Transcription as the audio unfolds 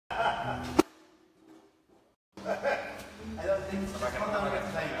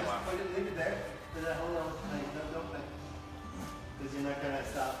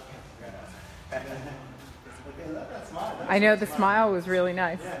I know the smile was really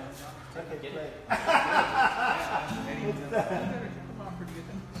nice. Yeah. Okay, play. I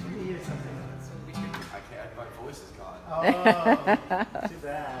can't. My voice is gone. Oh, too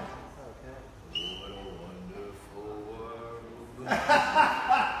bad. Okay. What a wonderful world. I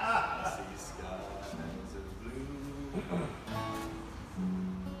see skies of blue.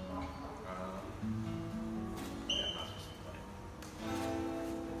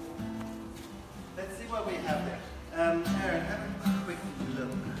 Let's see what we have there. Aaron, have a quick look.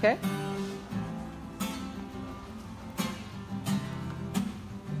 Okay.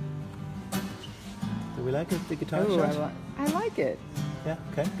 Do we like it, the guitar Ooh, shot? I like it. Yeah,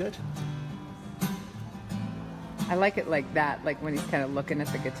 okay, good. I like it like that, like when he's kind of looking at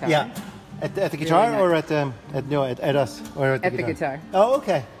the guitar. Yeah. At the guitar Really or nice. at us? Or at At the guitar. Oh,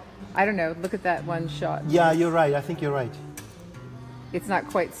 okay. I don't know. Look at that one shot. Yeah, you're right. I think you're right. It's not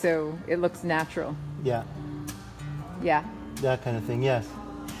quite so. It looks natural. Yeah, Yeah. that kind of thing, yes.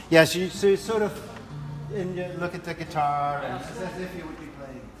 Yeah, so you sort of look at the guitar and it's as if you would be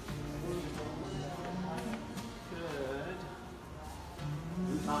playing.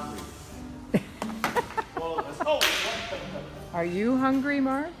 Good. Are you hungry,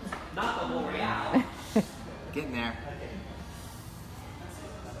 Mark? Getting there.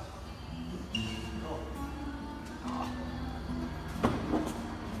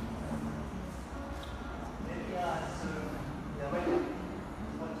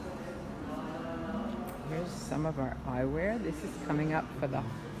 Here's some of our eyewear. This is coming up for the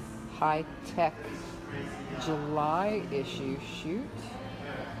high-tech July issue shoot.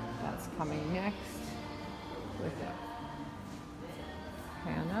 That's coming next with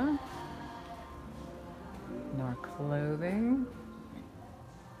Hannah. And our clothing.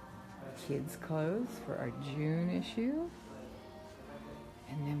 Kids' clothes for our June issue.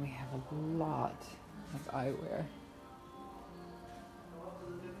 And then we have a lot of eyewear.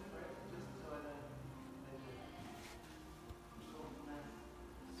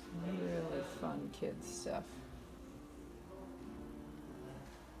 Really fun kids stuff.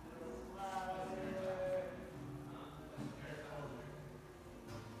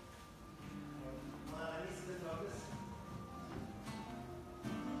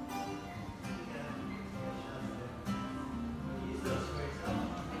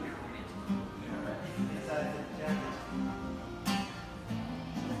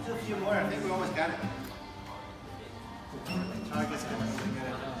 Let's do a few more. I think we almost got it.